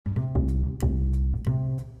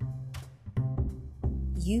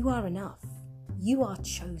You are enough. You are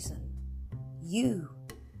chosen. You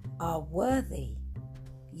are worthy.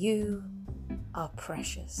 You are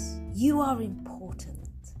precious. You are important.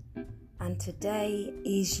 And today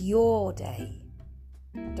is your day.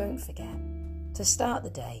 Don't forget to start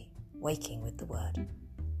the day waking with the Word.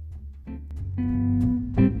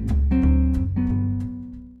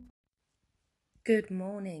 Good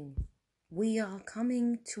morning. We are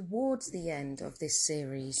coming towards the end of this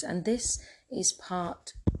series, and this is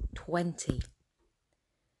part 20.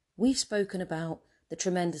 We've spoken about the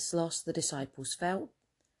tremendous loss the disciples felt.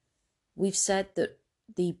 We've said that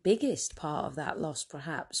the biggest part of that loss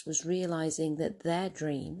perhaps was realizing that their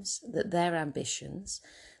dreams, that their ambitions,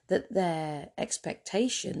 that their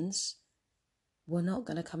expectations were not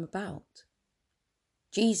going to come about.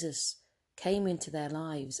 Jesus came into their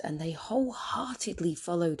lives and they wholeheartedly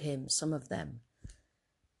followed him, some of them.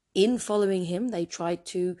 In following him, they tried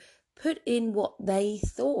to put in what they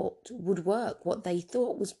thought would work, what they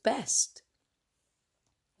thought was best.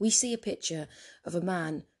 We see a picture of a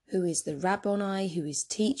man who is the Rabboni, who is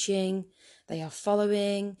teaching. They are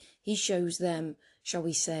following. He shows them, shall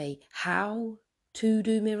we say, how to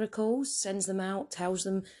do miracles, sends them out, tells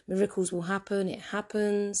them miracles will happen, it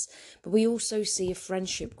happens. But we also see a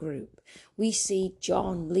friendship group. We see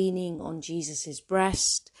John leaning on Jesus's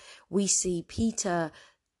breast. We see Peter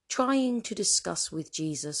trying to discuss with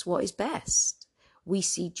Jesus what is best. We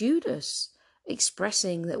see Judas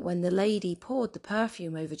expressing that when the lady poured the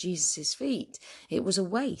perfume over Jesus's feet, it was a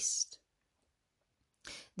waste.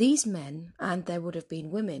 These men, and there would have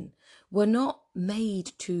been women, were not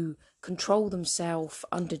made to control themselves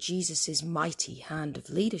under Jesus's mighty hand of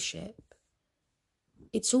leadership.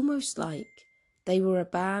 It's almost like they were a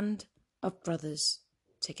band of brothers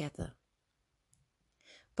together.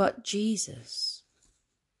 But Jesus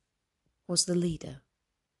was the leader.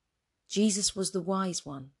 Jesus was the wise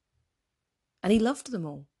one. And he loved them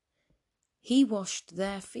all. He washed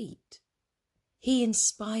their feet. He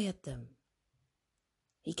inspired them.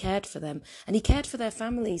 He cared for them, and he cared for their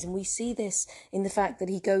families. And we see this in the fact that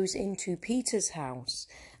he goes into Peter's house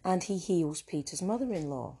and he heals Peter's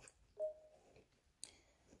mother-in-law.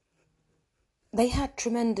 They had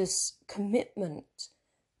tremendous commitment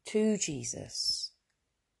to Jesus.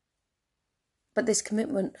 But this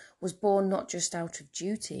commitment was born not just out of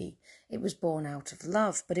duty, it was born out of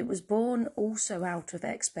love, but it was born also out of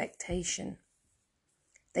expectation.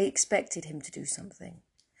 They expected him to do something.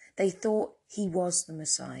 They thought he was the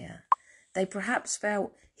Messiah. They perhaps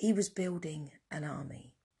felt he was building an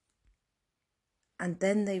army. And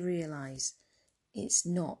then they realized it's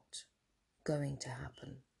not going to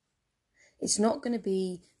happen. It's not going to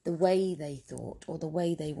be the way they thought or the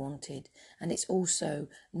way they wanted. And it's also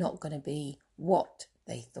not going to be what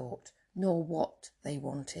they thought nor what they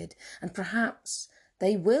wanted. And perhaps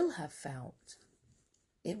they will have felt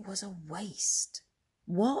it was a waste.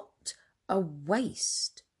 What a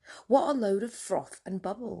waste. What a load of froth and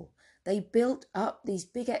bubble. They built up these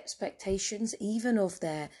big expectations, even of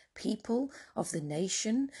their people, of the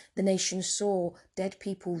nation. The nation saw dead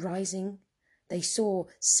people rising. They saw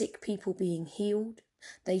sick people being healed.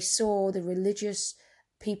 They saw the religious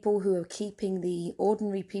people who are keeping the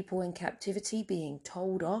ordinary people in captivity being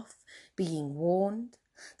told off, being warned.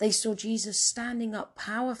 They saw Jesus standing up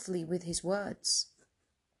powerfully with his words.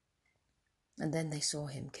 And then they saw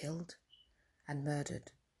him killed and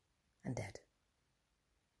murdered and dead.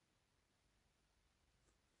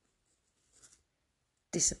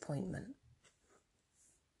 Disappointment.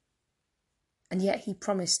 And yet he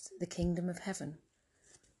promised the kingdom of heaven.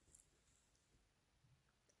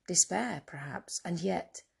 Despair, perhaps, and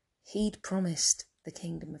yet he'd promised the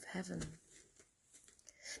kingdom of heaven.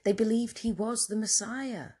 They believed he was the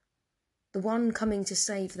Messiah, the one coming to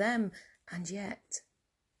save them, and yet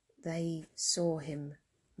they saw him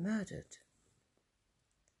murdered.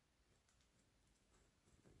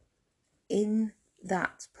 In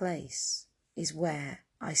that place is where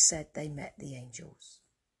I said they met the angels.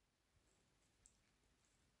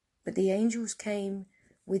 But the angels came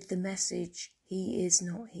with the message, he is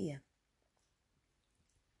not here.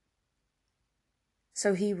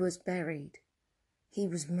 So he was buried. He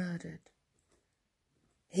was murdered.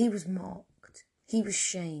 He was mocked. He was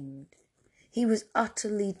shamed. He was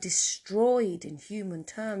utterly destroyed in human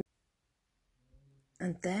terms.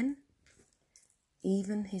 And then,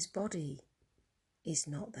 even his body is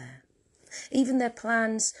not there. Even their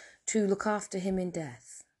plans to look after him in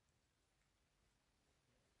death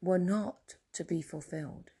were not to be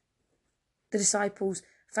fulfilled. The disciples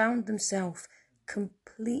found themselves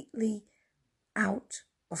completely out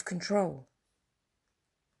of control.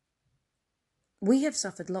 We have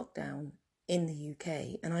suffered lockdown in the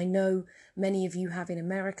UK, and I know many of you have in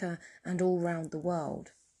America and all around the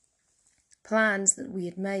world. Plans that we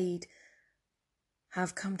had made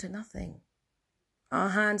have come to nothing. Our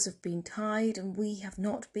hands have been tied and we have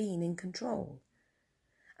not been in control.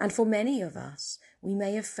 And for many of us, we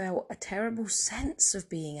may have felt a terrible sense of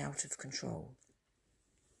being out of control.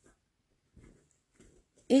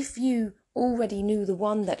 If you already knew the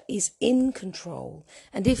one that is in control,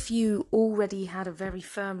 and if you already had a very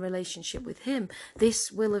firm relationship with him,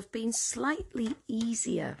 this will have been slightly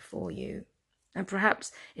easier for you, and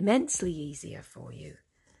perhaps immensely easier for you.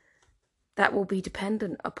 That will be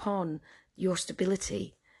dependent upon your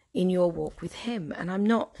stability in your walk with him. And I'm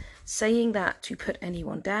not saying that to put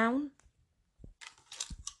anyone down.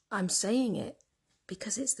 I'm saying it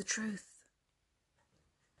because it's the truth.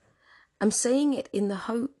 I'm saying it in the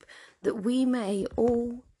hope that we may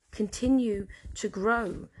all continue to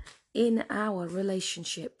grow in our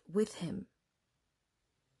relationship with him.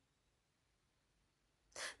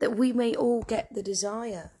 That we may all get the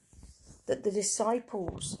desire that the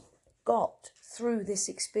disciples got through this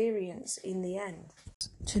experience in the end.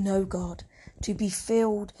 To know God, to be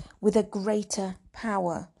filled with a greater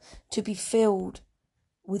power, to be filled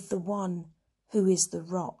with the one who is the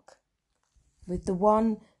rock, with the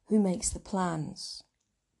one who makes the plans,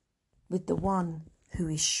 with the one who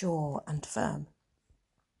is sure and firm.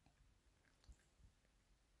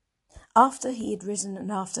 After he had risen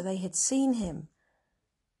and after they had seen him,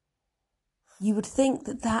 you would think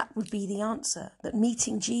that that would be the answer, that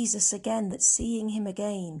meeting Jesus again, that seeing him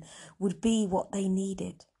again would be what they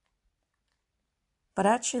needed. But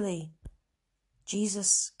actually,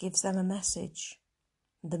 Jesus gives them a message.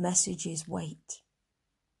 The message is wait.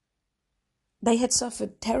 They had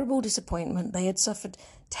suffered terrible disappointment. They had suffered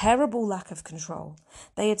terrible lack of control.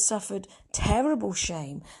 They had suffered terrible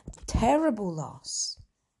shame, terrible loss.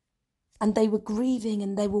 And they were grieving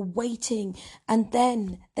and they were waiting, and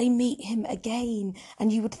then they meet him again.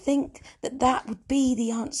 And you would think that that would be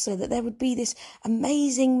the answer, that there would be this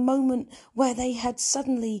amazing moment where they had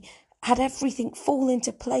suddenly had everything fall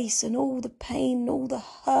into place and all the pain, all the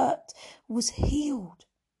hurt was healed.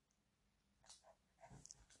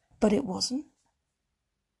 But it wasn't.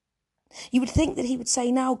 You would think that he would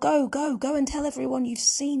say, now go and tell everyone you've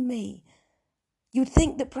seen me. You would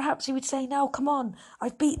think that perhaps he would say, now come on,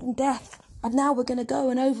 I've beaten death. And now we're going to go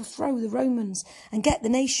and overthrow the Romans and get the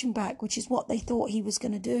nation back, which is what they thought he was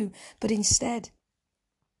going to do. But instead,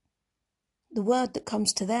 the word that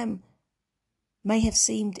comes to them may have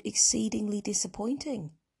seemed exceedingly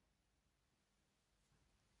disappointing.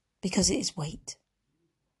 Because it is wait.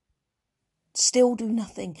 Still do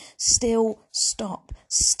nothing. Still stop.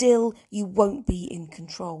 Still you won't be in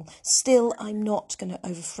control. Still I'm not going to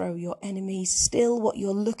overthrow your enemies. Still what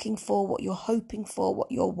you're looking for, what you're hoping for,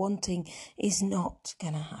 what you're wanting is not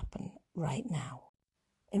going to happen right now.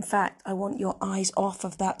 In fact, I want your eyes off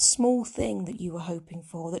of that small thing that you were hoping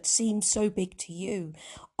for that seemed so big to you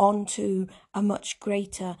onto a much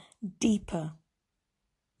greater, deeper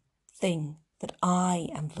thing that I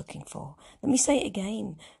am looking for. Let me say it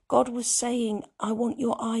again. God was saying, I want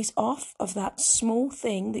your eyes off of that small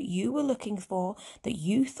thing that you were looking for, that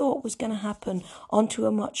you thought was going to happen, onto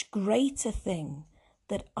a much greater thing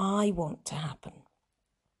that I want to happen.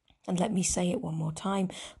 And let me say it one more time.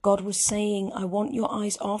 God was saying, I want your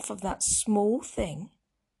eyes off of that small thing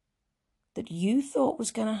that you thought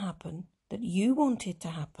was going to happen, that you wanted to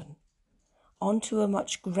happen, onto a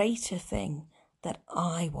much greater thing that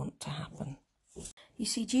I want to happen. You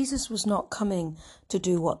see, Jesus was not coming to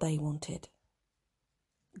do what they wanted.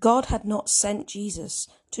 God had not sent Jesus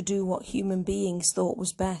to do what human beings thought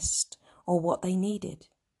was best or what they needed.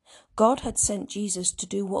 God had sent Jesus to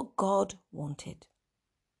do what God wanted.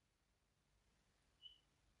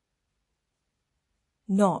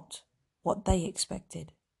 Not what they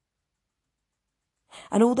expected.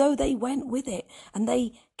 And although they went with it and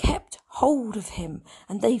they kept hold of him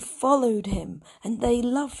and they followed him and they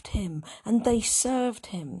loved him and they served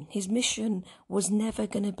him, his mission was never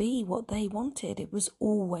going to be what they wanted. It was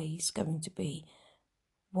always going to be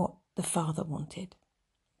what the Father wanted.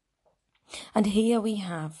 And here we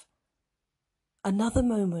have another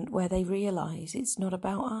moment where they realize it's not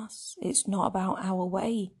about us. It's not about our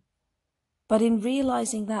way. But in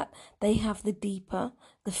realizing that, they have the deeper,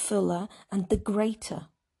 the fuller, and the greater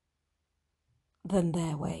than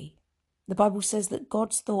their way. The Bible says that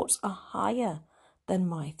God's thoughts are higher than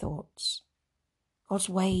my thoughts. God's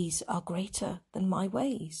ways are greater than my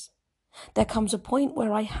ways. There comes a point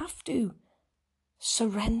where I have to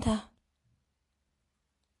surrender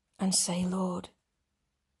and say, Lord,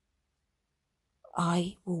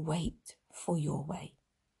 I will wait for your way.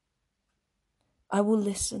 I will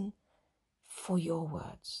listen for your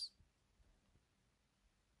words.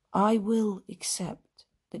 I will accept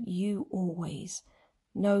that you always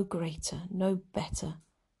know greater, know better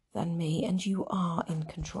than me, and you are in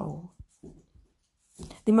control.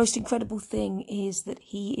 The most incredible thing is that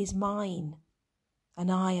he is mine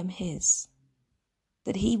and I am his.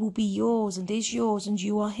 That he will be yours and is yours and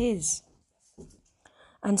you are his.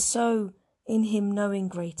 And so, in him knowing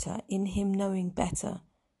greater, in him knowing better,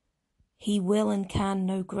 he will and can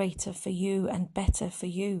know greater for you and better for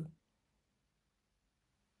you.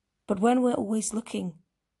 But when we're always looking,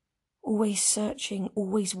 always searching,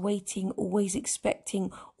 always waiting, always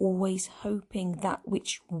expecting, always hoping that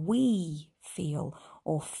which we feel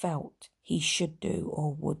or felt he should do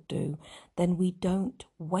or would do, then we don't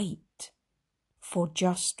wait for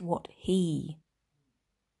just what he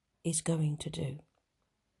is going to do,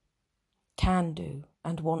 can do,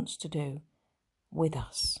 and wants to do with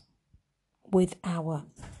us, with our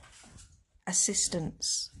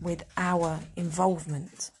assistance, with our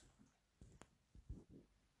involvement.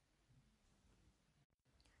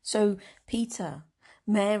 So Peter,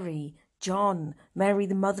 Mary, John, Mary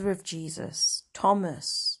the mother of Jesus,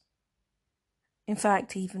 Thomas, in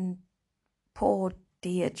fact even poor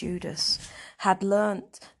dear Judas, had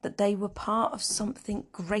learnt that they were part of something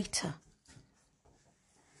greater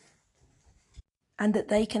and that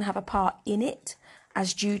they can have a part in it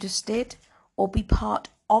as Judas did, or be part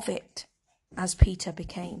of it as Peter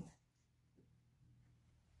became.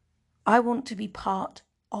 I want to be part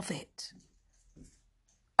of it.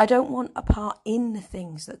 I don't want a part in the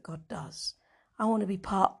things that God does. I want to be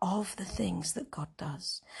part of the things that God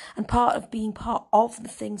does. And part of being part of the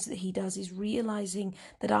things that he does is realizing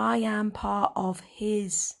that I am part of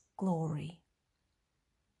his glory.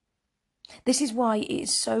 This is why it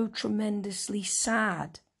is so tremendously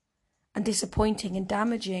sad and disappointing and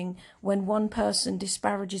damaging when one person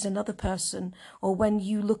disparages another person, or when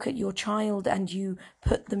you look at your child and you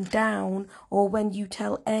put them down, or when you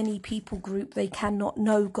tell any people group they cannot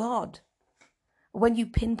know God, or when you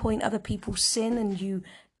pinpoint other people's sin and you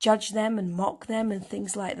judge them and mock them and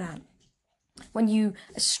things like that. When you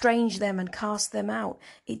estrange them and cast them out,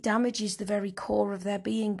 it damages the very core of their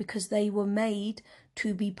being, because they were made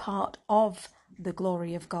to be part of the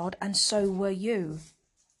glory of God, and so were you.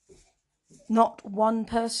 Not one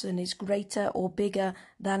person is greater or bigger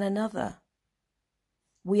than another.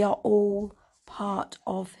 We are all part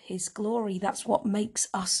of his glory. That's what makes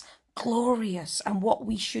us glorious. And what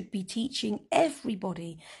we should be teaching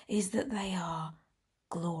everybody is that they are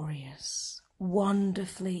glorious,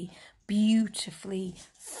 wonderfully, beautifully,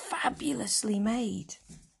 fabulously made.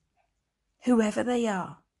 Whoever they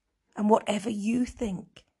are and whatever you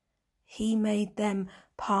think, he made them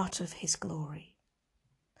part of his glory.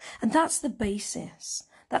 And that's the basis.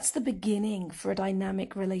 That's the beginning for a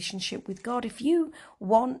dynamic relationship with God. If you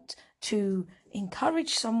want to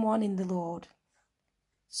encourage someone in the Lord,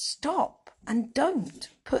 stop and don't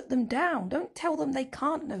put them down. Don't tell them they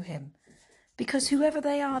can't know him, because whoever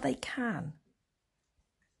they are, they can.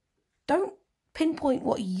 Don't pinpoint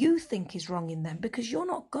what you think is wrong in them, because you're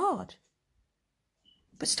not God.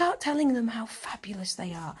 But start telling them how fabulous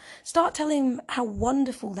they are. Start telling them how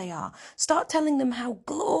wonderful they are. Start telling them how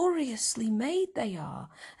gloriously made they are.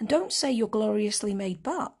 And don't say you're gloriously made,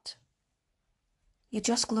 but you're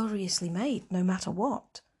just gloriously made, no matter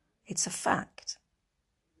what. It's a fact.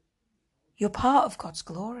 You're part of God's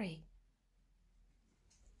glory.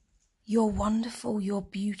 You're wonderful. You're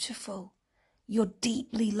beautiful. You're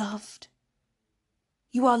deeply loved.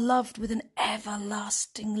 You are loved with an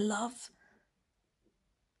everlasting love.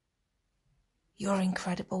 You're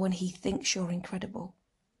incredible, and he thinks you're incredible.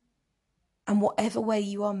 And whatever way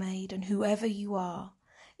you are made and whoever you are,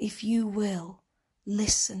 if you will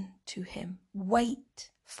listen to him, wait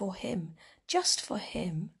for him, just for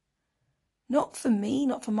him, not for me,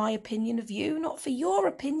 not for my opinion of you, not for your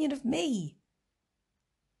opinion of me,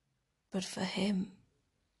 but for him,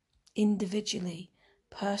 individually,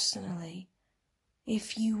 personally.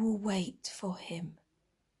 If you will wait for him,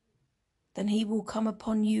 then he will come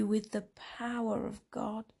upon you with the power of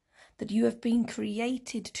God that you have been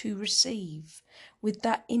created to receive, with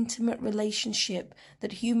that intimate relationship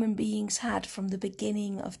that human beings had from the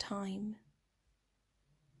beginning of time.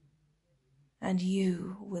 And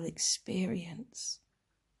you will experience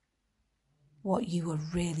what you were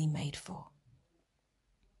really made for.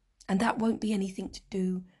 And that won't be anything to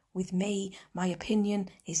do with me. My opinion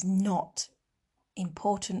is not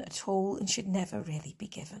important at all and should never really be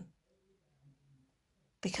given.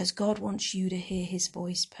 Because God wants you to hear his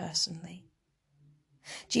voice personally.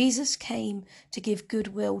 Jesus came to give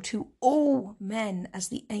goodwill to all men, as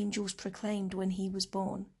the angels proclaimed when he was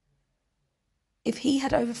born. If he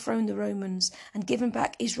had overthrown the Romans and given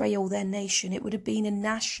back Israel their nation, it would have been a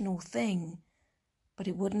national thing, but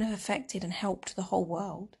it wouldn't have affected and helped the whole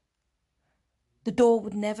world. The door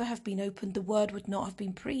would never have been opened, the word would not have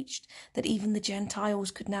been preached, that even the Gentiles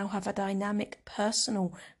could now have a dynamic,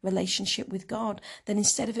 personal relationship with God. Then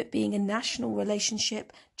instead of it being a national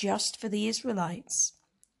relationship just for the Israelites,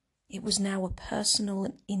 it was now a personal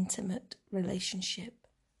and intimate relationship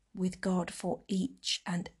with God for each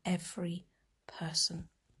and every person.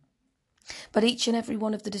 But each and every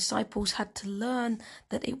one of the disciples had to learn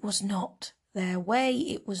that it was not their way,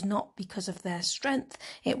 it was not because of their strength,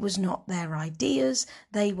 it was not their ideas,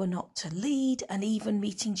 they were not to lead, and even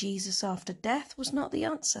meeting Jesus after death was not the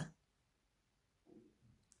answer.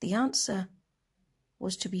 The answer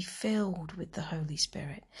was to be filled with the Holy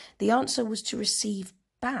Spirit. The answer was to receive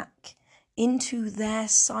back into their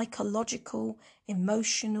psychological,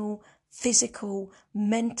 emotional, physical,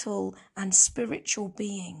 mental, and spiritual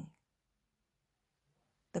being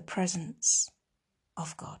the presence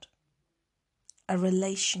of God, a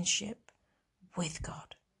relationship with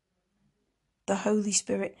God. The Holy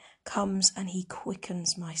Spirit comes and he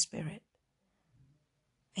quickens my spirit.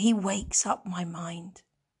 He wakes up my mind.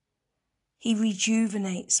 He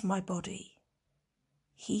rejuvenates my body.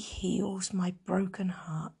 He heals my broken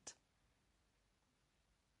heart.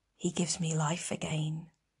 He gives me life again.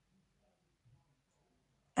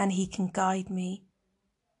 And he can guide me,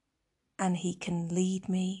 and he can lead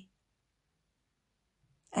me,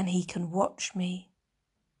 and he can watch me,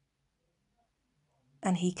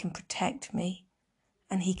 and he can protect me,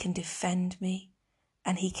 and he can defend me,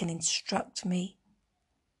 and he can instruct me,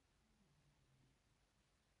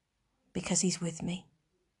 because he's with me.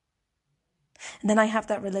 And then I have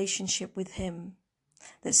that relationship with him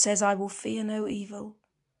that says, I will fear no evil,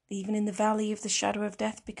 even in the valley of the shadow of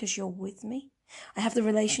death, because you're with me. I have the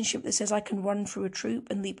relationship that says I can run through a troop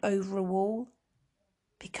and leap over a wall,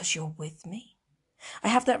 because you're with me. I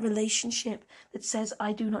have that relationship that says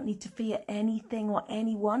I do not need to fear anything or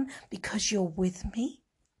anyone, because you're with me.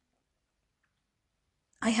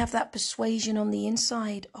 I have that persuasion on the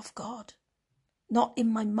inside of God, not in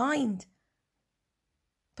my mind,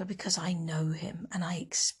 but because I know him and I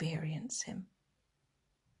experience him.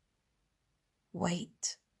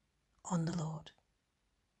 Wait on the Lord.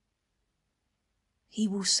 He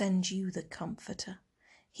will send you the comforter.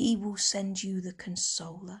 He will send you the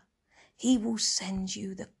consoler. He will send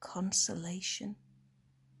you the consolation.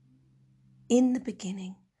 In the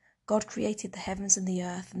beginning, God created the heavens and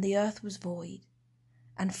the earth was void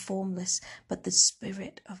and formless, but the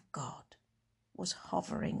Spirit of God was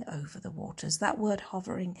hovering over the waters. That word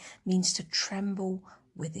hovering means to tremble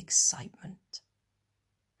with excitement.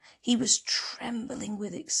 He was trembling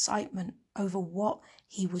with excitement over what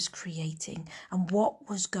he was creating and what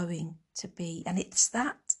was going to be. And it's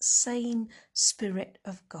that same Spirit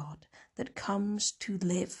of God that comes to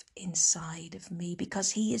live inside of me,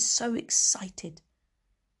 because he is so excited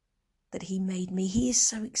that he made me. He is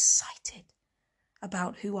so excited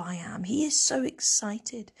about who I am. He is so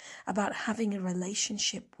excited about having a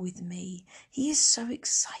relationship with me. He is so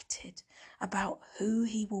excited about who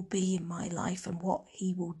he will be in my life and what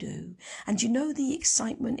he will do. And you know, the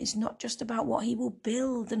excitement is not just about what he will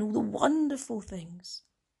build and all the wonderful things,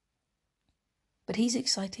 but he's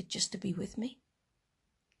excited just to be with me.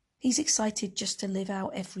 He's excited just to live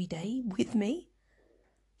out every day with me.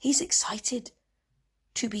 He's excited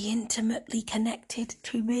to be intimately connected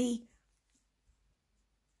to me.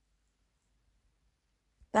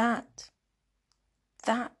 That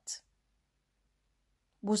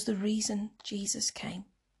was the reason Jesus came.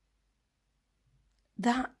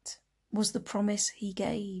 That was the promise he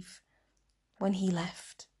gave when he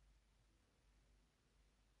left.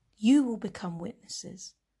 You will become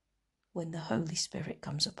witnesses when the Holy Spirit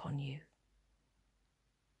comes upon you.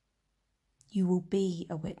 You will be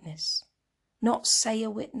a witness, not say a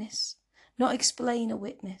witness, not explain a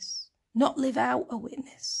witness, not live out a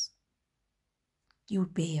witness. You will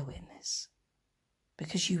be a witness,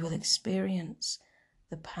 because you will experience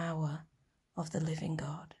the power of the living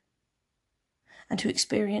God. And to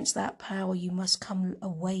experience that power, you must come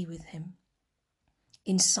away with him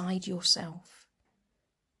inside yourself.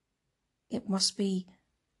 It must be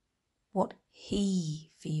what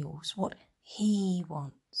he feels, what he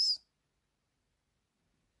wants.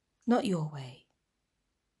 Not your way.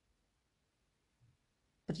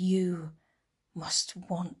 But you must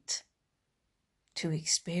want to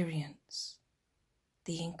experience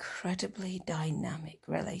the incredibly dynamic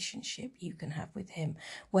relationship you can have with him,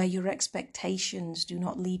 where your expectations do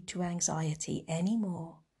not lead to anxiety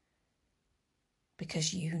anymore,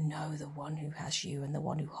 because you know the one who has you and the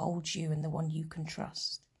one who holds you and the one you can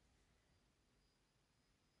trust.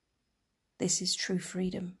 This is true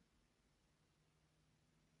freedom.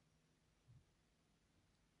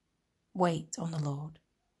 Wait on the Lord.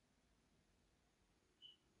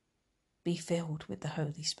 Be filled with the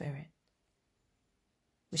Holy Spirit.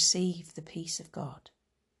 Receive the peace of God.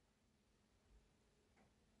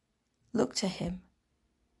 Look to him.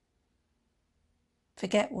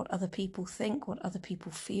 Forget what other people think, what other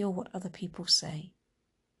people feel, what other people say.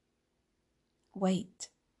 Wait.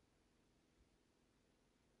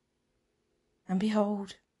 And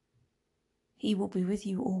behold, he will be with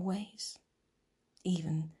you always,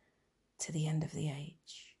 even to the end of the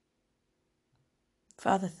age.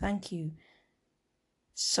 Father, thank you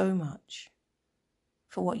so much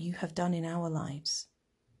for what you have done in our lives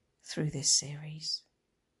through this series.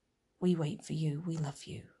 We wait for you, we love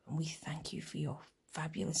you, and we thank you for your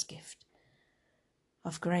fabulous gift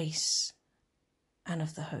of grace and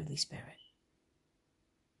of the Holy Spirit.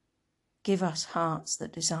 Give us hearts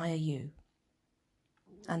that desire you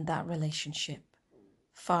and that relationship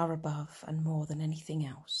far above and more than anything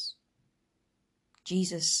else.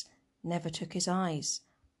 Jesus never took his eyes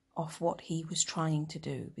off what he was trying to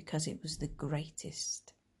do, because it was the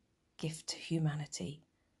greatest gift to humanity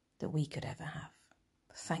that we could ever have.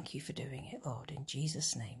 Thank you for doing it, Lord, in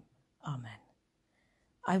Jesus' name. Amen.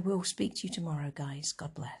 I will speak to you tomorrow, guys.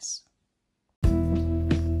 God bless.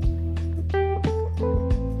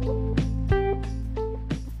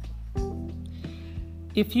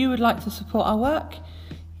 If you would like to support our work,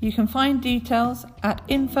 you can find details at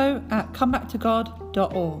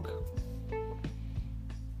info@comebacktogod.org.